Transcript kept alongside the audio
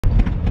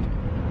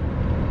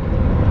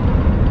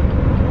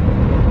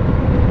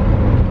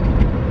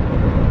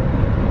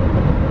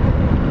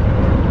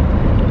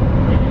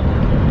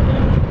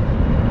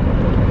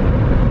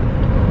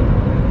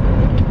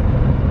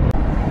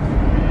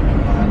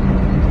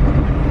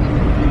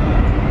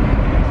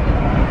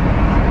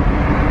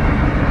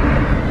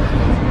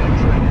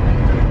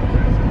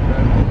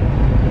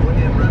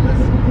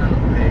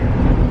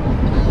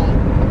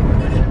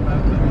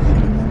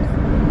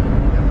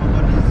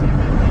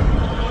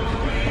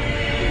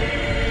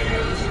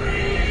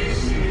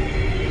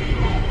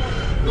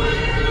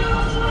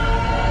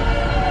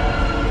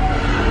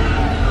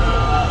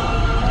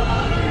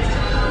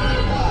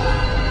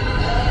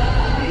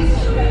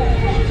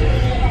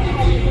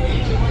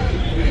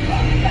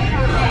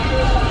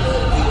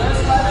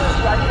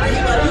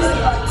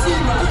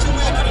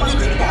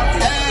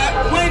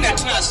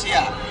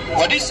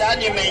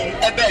Sanyaman,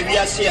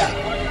 Eberia,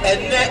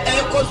 and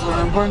Echoes.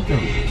 I'm going to.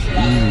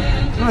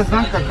 No, it's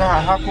not a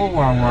car, half of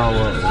 1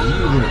 hour.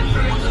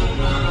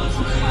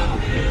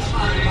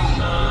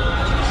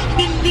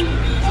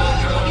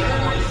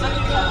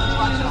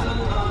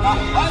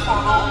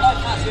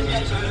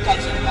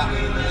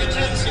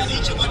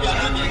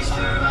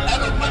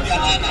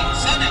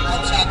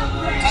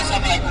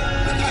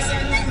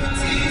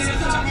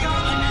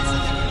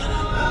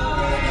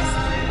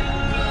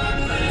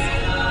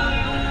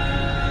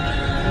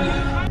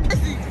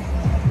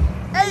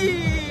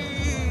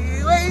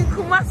 Hey, we're in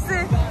Kumasi,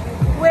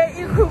 we're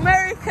in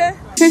Kumerica.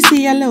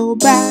 Tracy, a little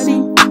body,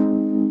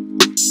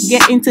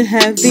 get into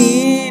her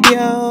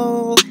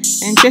video,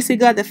 and Tracy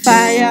got the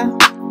fire.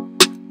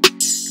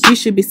 You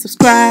should be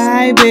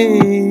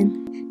subscribing.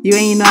 You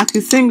ain't know I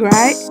can sing,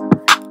 right?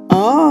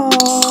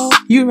 Oh,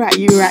 you right.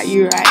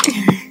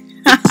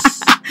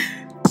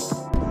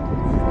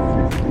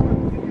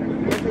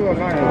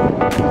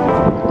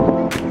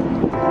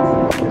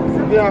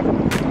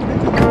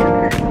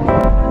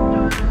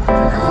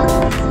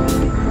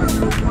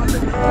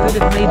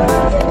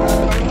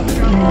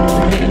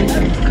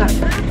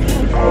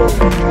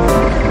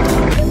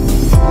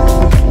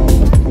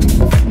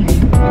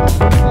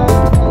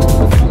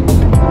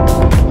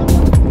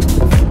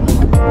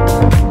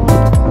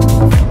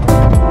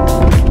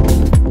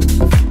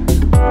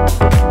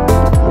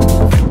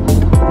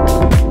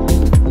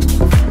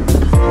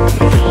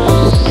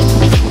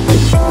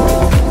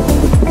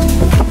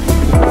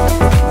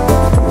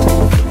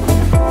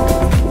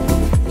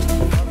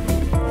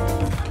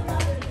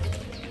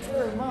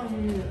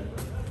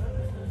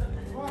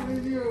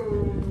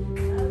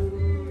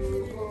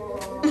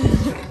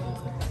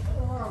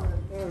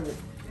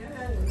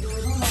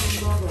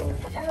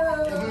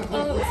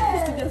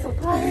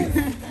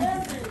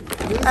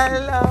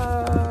 Hello.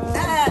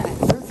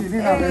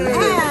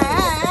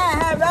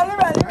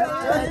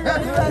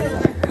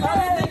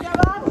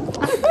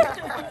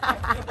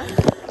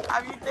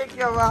 Have you taken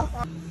your mouth?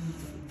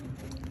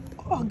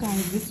 Oh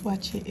guys, this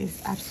wache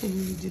is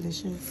absolutely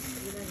delicious.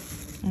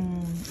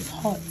 It's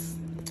hot.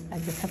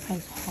 Like the pepper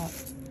is hot.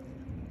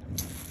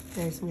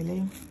 There's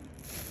willy,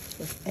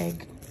 there's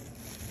egg,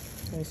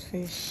 there's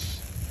fish,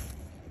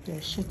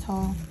 there's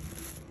shito.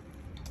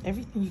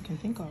 Everything you can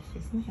think of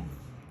is in here.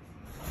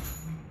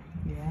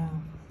 Yeah.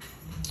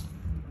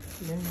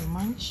 Let me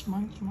munch.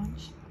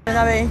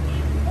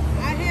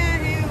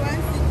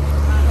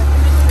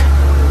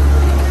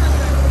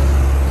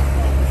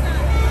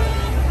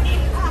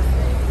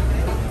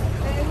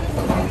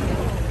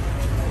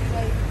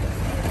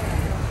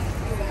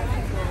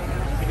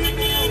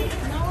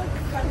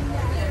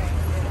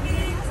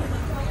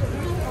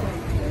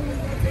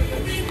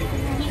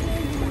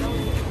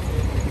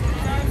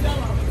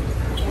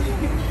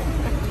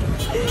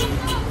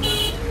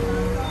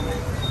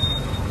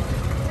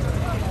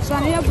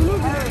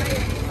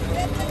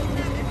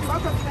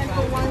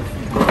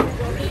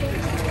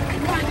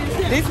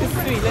 This is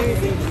sweet, let me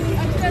see.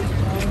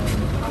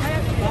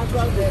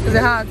 Is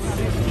it hot?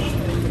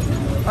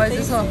 Or is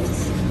it soft?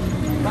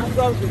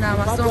 Nah,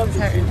 my stomach is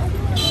hurting.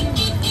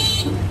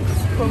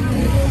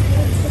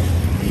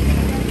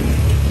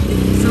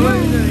 So what are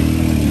we doing?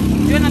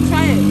 Do you wanna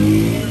try it?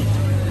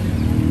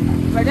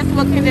 We're just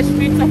walking the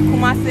streets of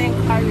Kumasi and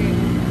Kari.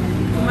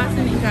 Kumasi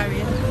and Kari.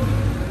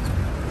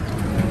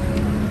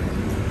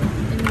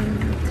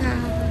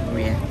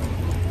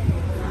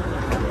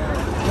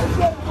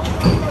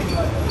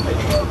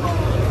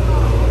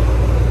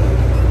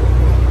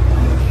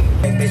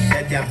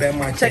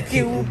 Check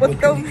you, but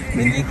don't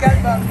really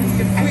get back with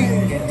the queen.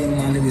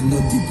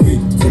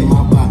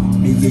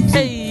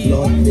 Hey,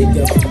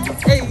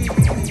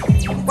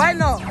 why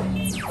not?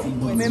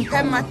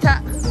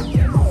 Mata.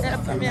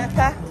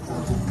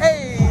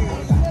 Hey,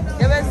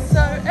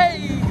 hey,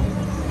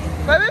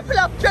 when we pull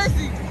up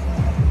Tracy.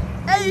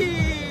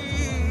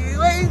 Hey,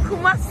 we're in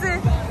Kumasi,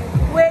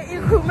 we're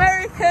in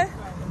Kumerica.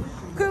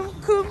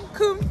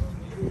 Kum.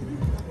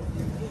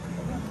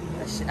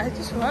 I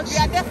just watched. We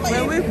are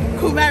definitely in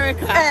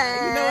Kumerica.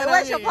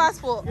 Where's your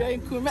passport? We are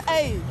in Kumerica.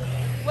 Hey,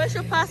 where's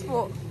your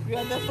passport? we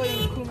are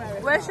definitely in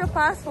Kumerica. Where's your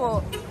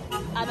passport?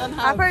 I don't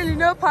have. Apparently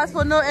no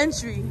passport, no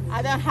entry.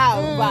 I don't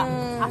have, but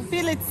I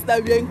feel it's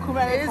that we are in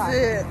Kumerica. Is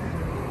it?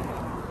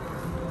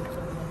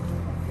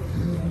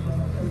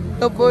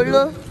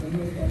 Obolo,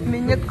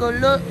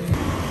 Minyakolo.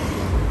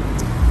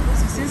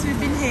 So since we've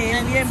been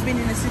here, we haven't been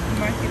in a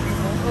supermarket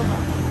before.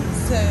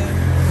 So,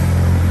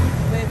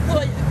 wait,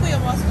 put your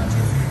mask on,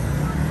 Tracy.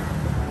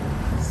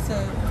 So,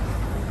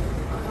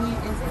 we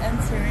is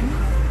entering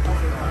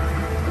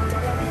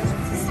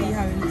to see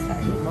how it looks like.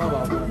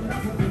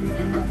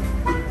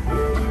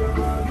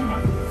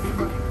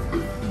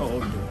 Oh,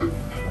 okay.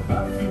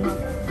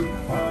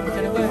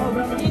 Gonna go home.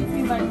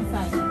 Anything by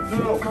inside. No,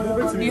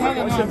 you have a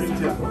mask?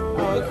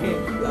 Oh, okay.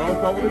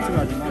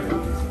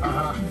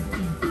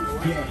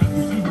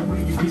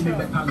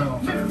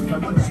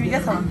 Should we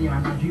get some?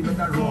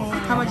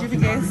 How much if you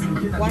guess?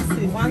 1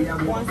 cedi.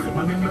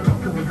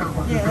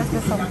 Yeah, let's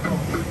get some.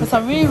 For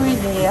some reason,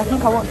 I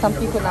think I want some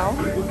people now.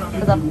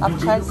 Because I've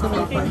tried so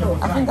many people.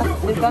 I think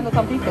it's done to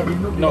some people.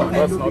 No,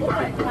 that's not the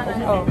people.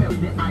 Oh.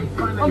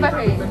 One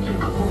bakery.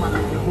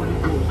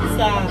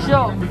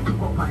 Sure.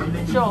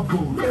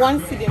 1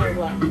 cedi as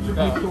well.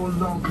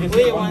 This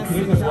is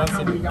 1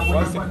 cedi.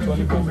 1 cedi,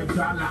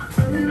 20%.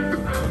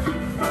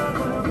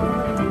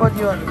 What do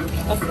you want?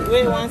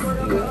 Wait, 1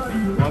 cedi.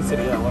 1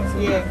 cedi, yeah, 1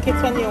 cedi. Yeah,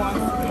 kids only 1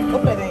 cedi.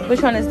 Open it.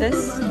 Which one is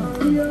this?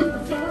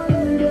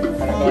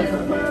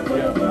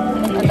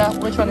 And that,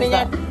 which one is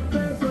that?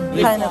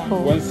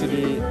 Pineapple. 1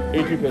 cedi,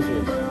 80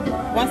 pesos.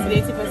 1 cedi,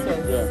 80 pesos.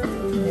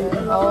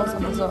 Yeah. Oh,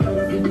 some as well.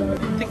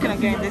 Thinking of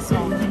getting this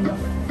one.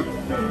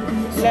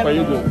 Where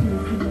you go?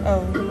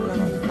 Oh,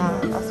 nah,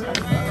 that's fine.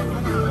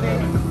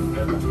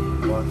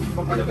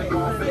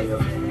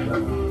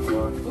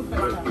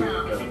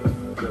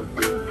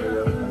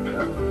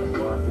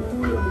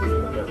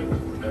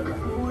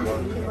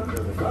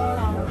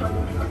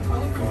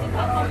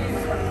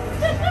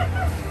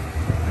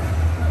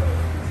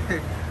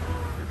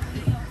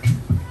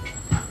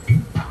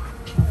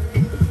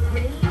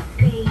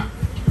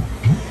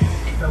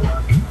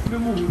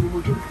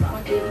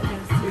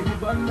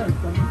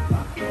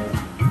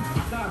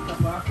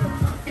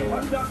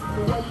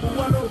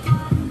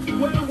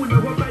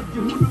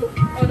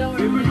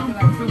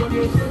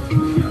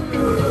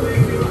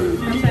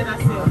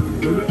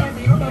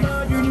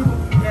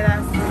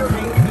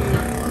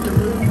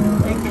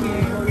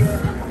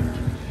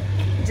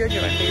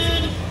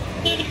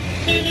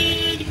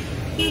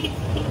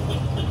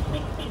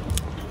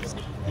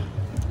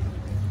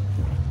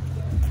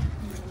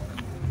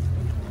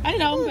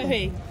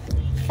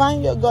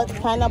 Find your gut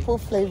pineapple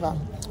flavor.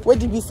 What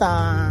did we say?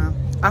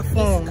 It's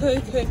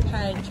cocoa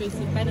pie,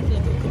 Tracy. Pineapple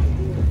and cocoa.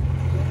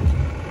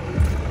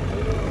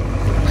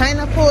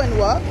 Pineapple and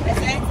what?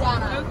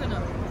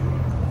 Coconut.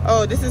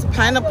 Oh, this is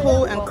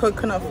pineapple and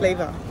coconut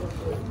flavor.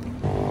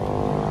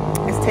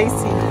 It's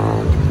tasty.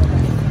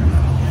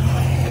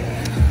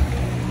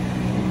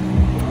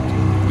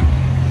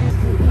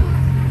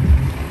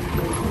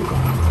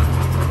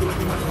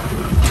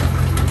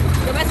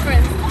 Your best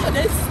friend. Oh,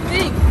 that's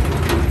big.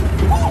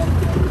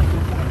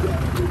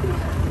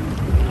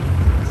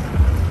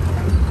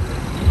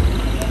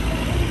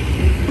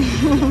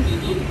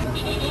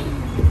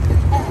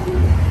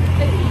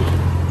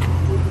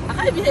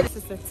 This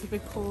is a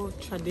typical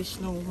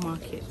traditional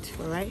market,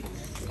 alright?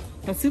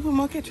 A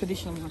supermarket,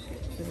 traditional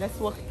market. So let's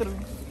walk through.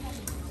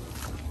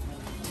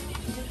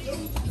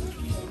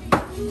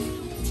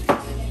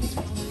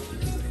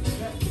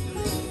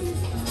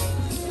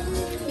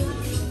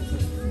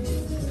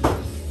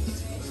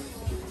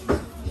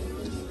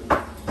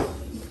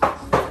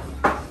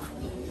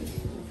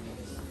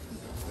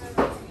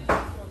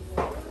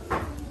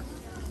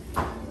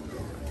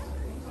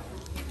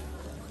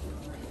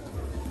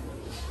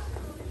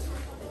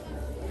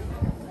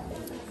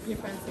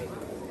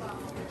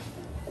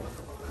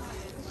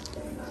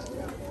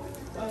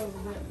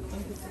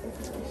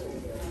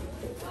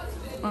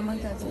 Mama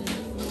does it.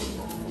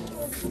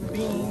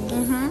 Beans,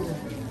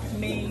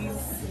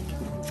 maize.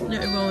 Not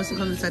everyone wants to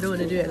come, so I don't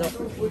want to do it a lot.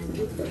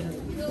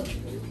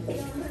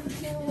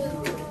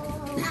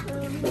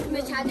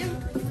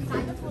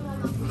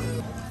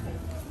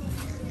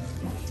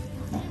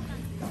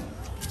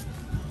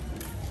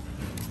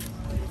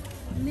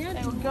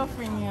 Hey,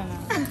 girlfriend here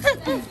now.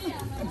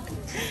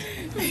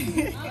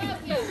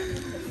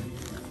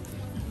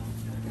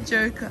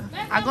 Joker.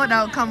 I got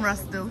that on camera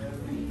still.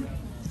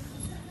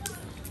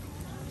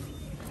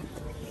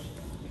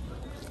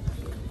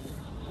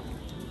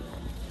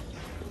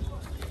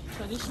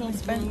 Traditional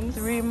Spent beans.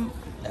 3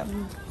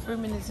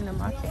 minutes in the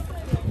market.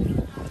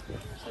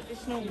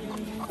 Traditional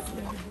beans.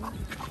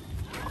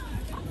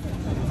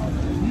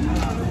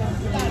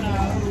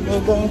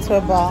 We're going to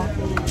a bar.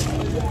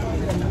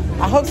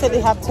 I hope so they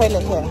have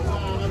toilet here.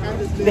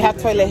 They have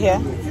toilet here.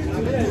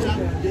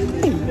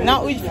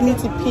 Now we need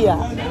to pee.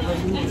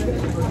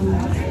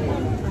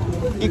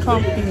 You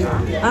can't pee.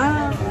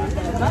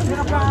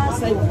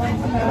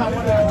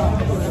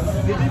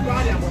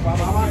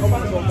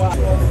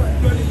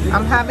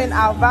 I'm having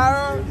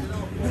Alvaro.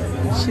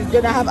 She's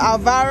gonna have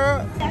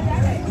Alvaro.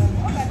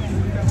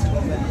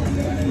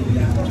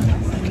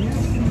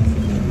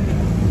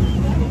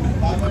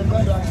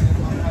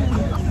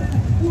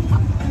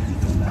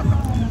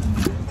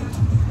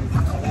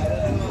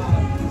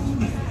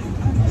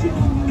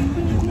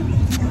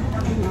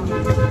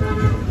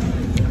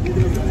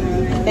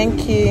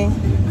 Thank you.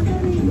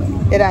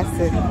 Yeah, that's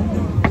it.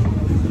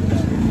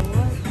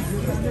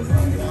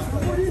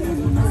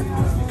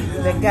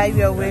 The guy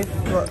we are with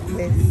got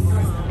this.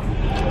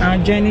 Our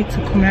journey to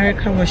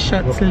Kumerica was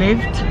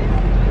short-lived.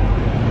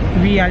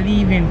 We are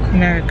leaving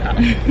Kumerica.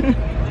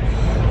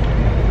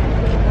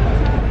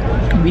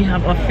 We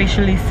have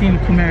officially seen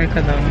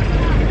Kumerica though.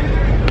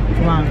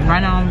 Wow,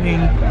 right now we're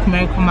in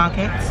Kumerica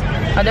market.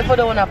 And therefore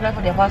they want to apply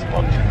for their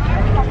passport.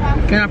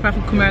 Can I apply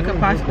for Kumerica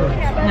passport?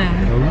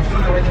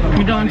 No.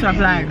 You don't want to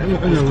apply?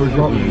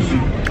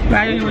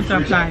 Why don't you want to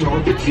apply?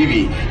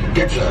 TV,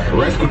 get a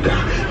rice cooker.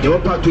 You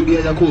want part to be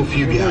a cool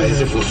few behind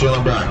the for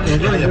so brand. You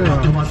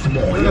want to want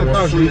more. You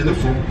want to see the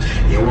food.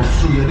 You want to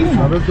see the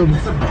food.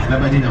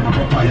 Nobody know my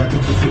papa. You have to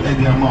see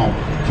any amount.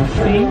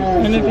 See?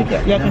 And if you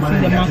can see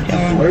the mark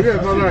here.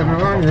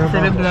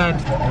 See the blood.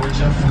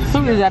 Who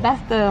is that?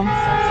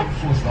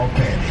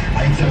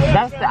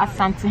 That's the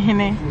Asante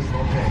Hene.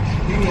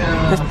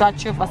 The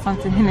statue of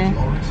Asante Hene.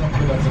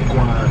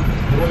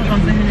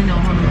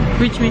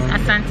 Which means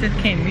Asante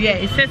King. Yeah,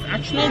 it says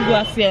actually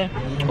glass here.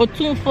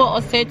 Otunfo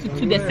or say to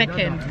the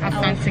second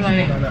Asante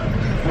Hene.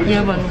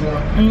 Yeah, but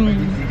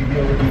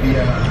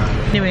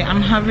anyway,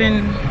 I'm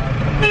having,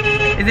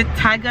 is it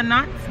tiger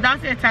nuts?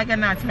 That's a tiger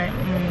nuts, right?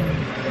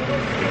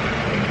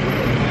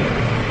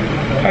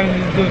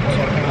 Very good.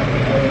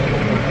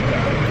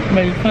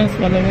 But you can't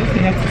swallow it, so you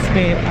have to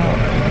spit it out.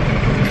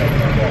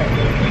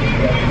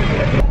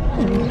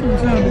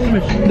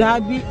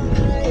 Daddy,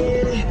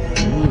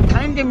 I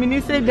think the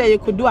minister said that you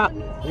could do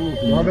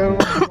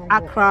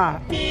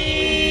Accra.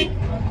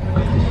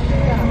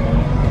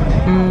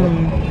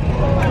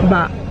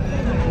 But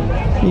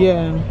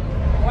yeah,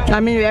 I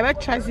mean, we ever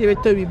try to see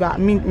it to be, but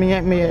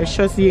me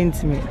sure see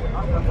into me.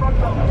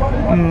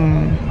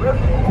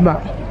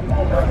 But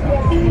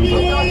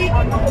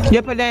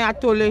yeah, but then I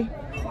told you.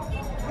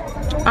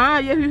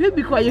 You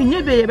because you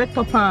never ever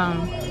top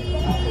on.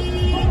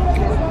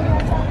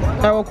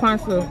 I will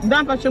cancel.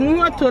 Don't but you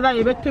want to lie,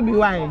 you better be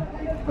why.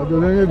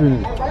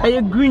 Are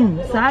you green?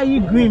 So are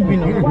you green?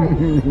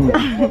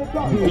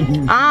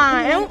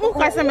 And who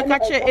can say me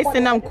catch it? It's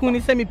an kuni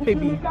semi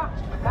baby.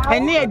 I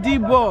need a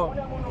deep ball.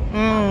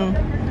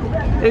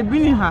 A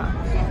bini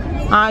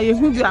ha. You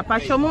who be a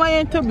passion?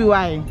 Why to be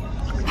why?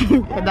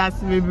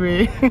 That's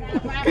baby.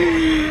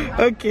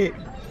 Okay.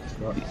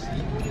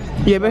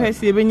 You better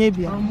see a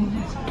baby.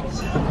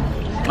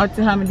 What's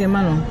the hammer, the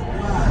man?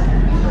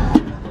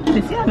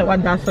 You see, I know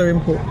what that's so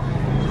important.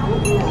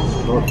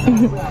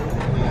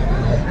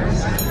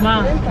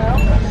 Mom.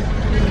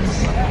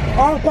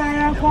 Oh,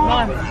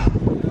 Mom.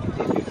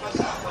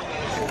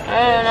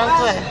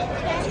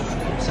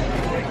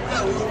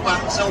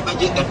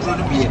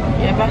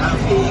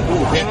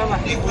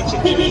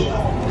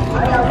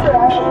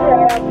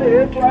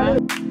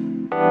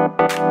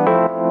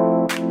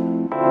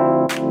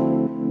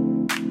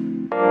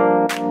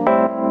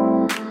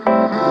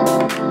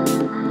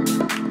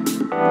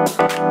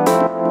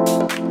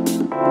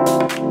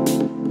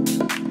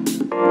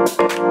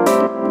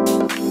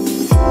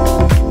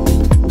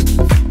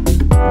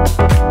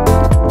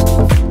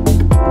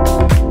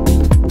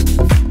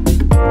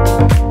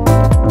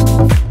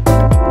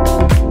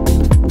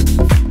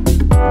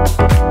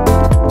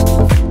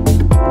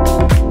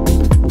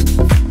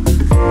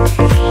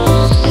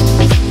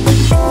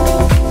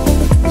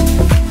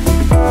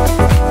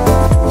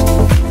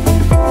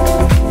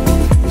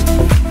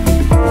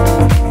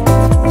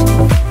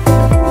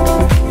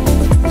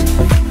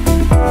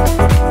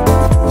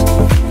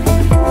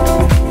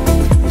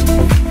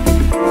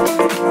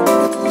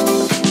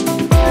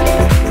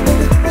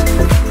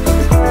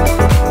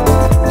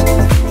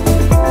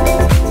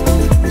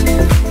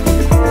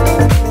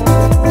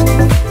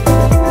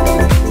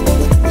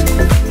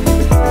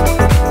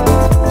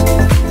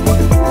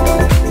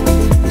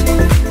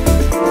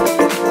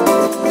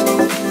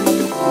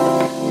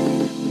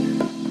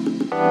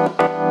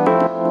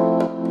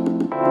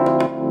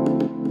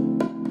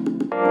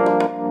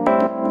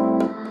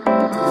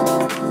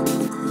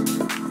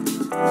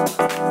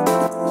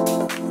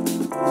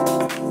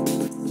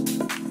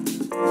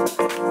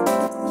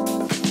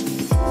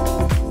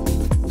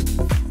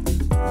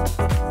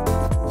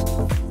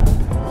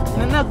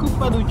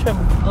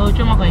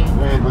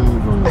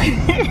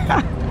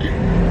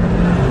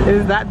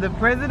 Is that the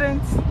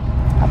president?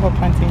 How about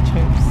plantain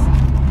chips?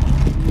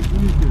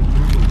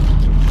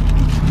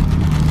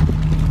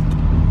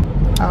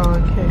 Oh,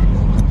 okay.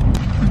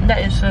 That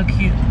is so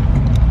cute.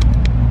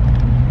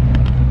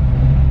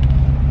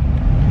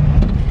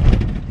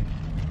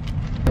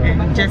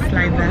 And just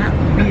like that,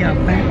 we are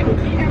back to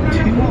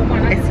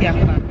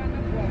Esiapa.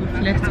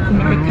 We've left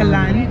Kumerica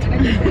land.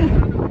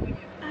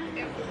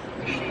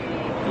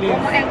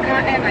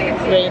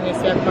 We're in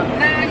Esiapa.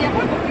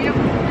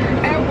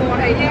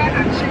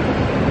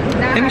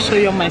 Let me show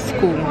you my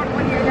school.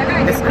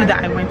 The school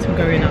that I went to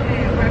growing up.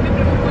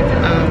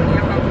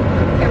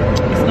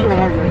 It's not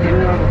far from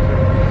here.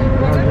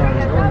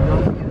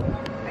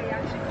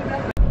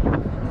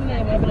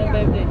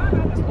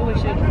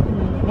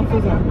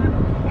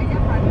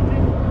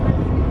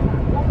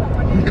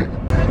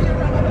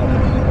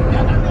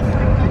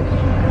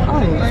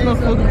 Oh, it's not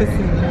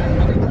focusing.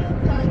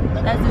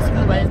 That's the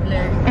school, but it's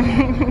blurry.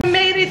 We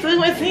made it to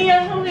Westia.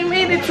 We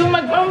made it to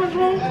my grandma's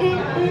room.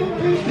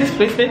 This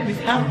place makes me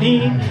happy.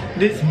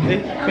 This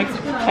place makes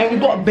me... And we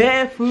got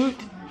bear food.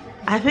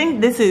 I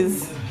think this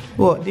is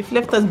what? They've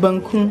left us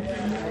bankun.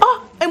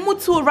 Oh,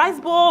 emutu rice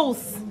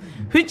balls,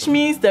 which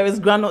means there is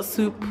granite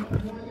soup.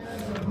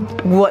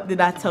 What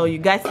did I tell you?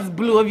 Guys, it's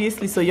blue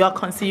obviously, so y'all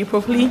can't see it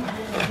properly.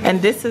 And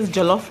this is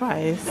jollof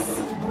rice.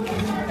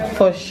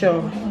 For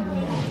sure.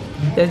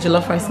 There's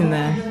jollof rice in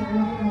there.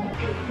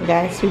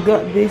 Guys, we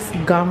got this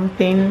gum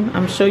thing.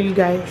 I'm sure you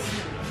guys,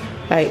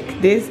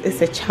 like, this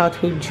is a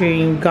childhood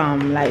dream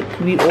gum. Like,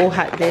 we all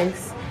had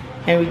this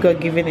and we got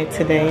given it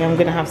today. I'm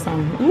gonna have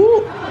some.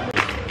 Ooh.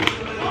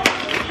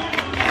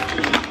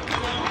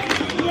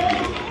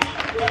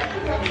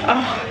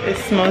 Oh, it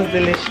smells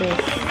delicious.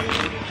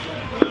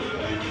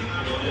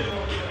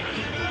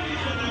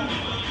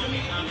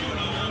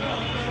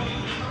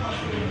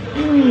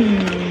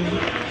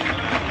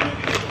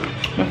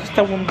 My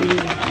sister won't be.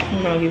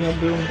 I'm gonna give her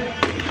blue.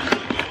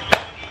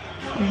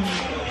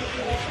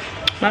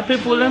 My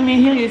people, let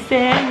me hear you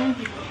say.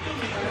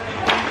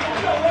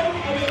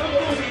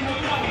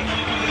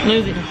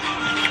 Music.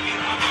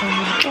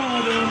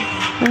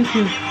 Thank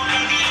you.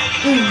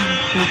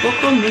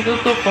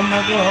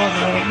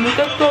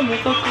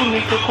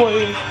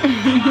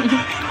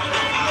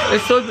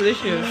 It's so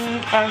delicious.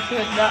 I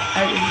said that I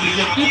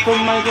keep on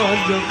my God.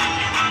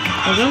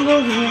 I don't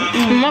go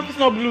here. The map is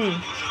not blue.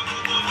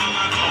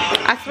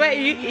 I swear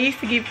it used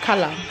to give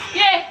color.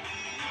 Yeah.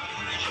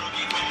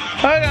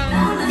 Hold on.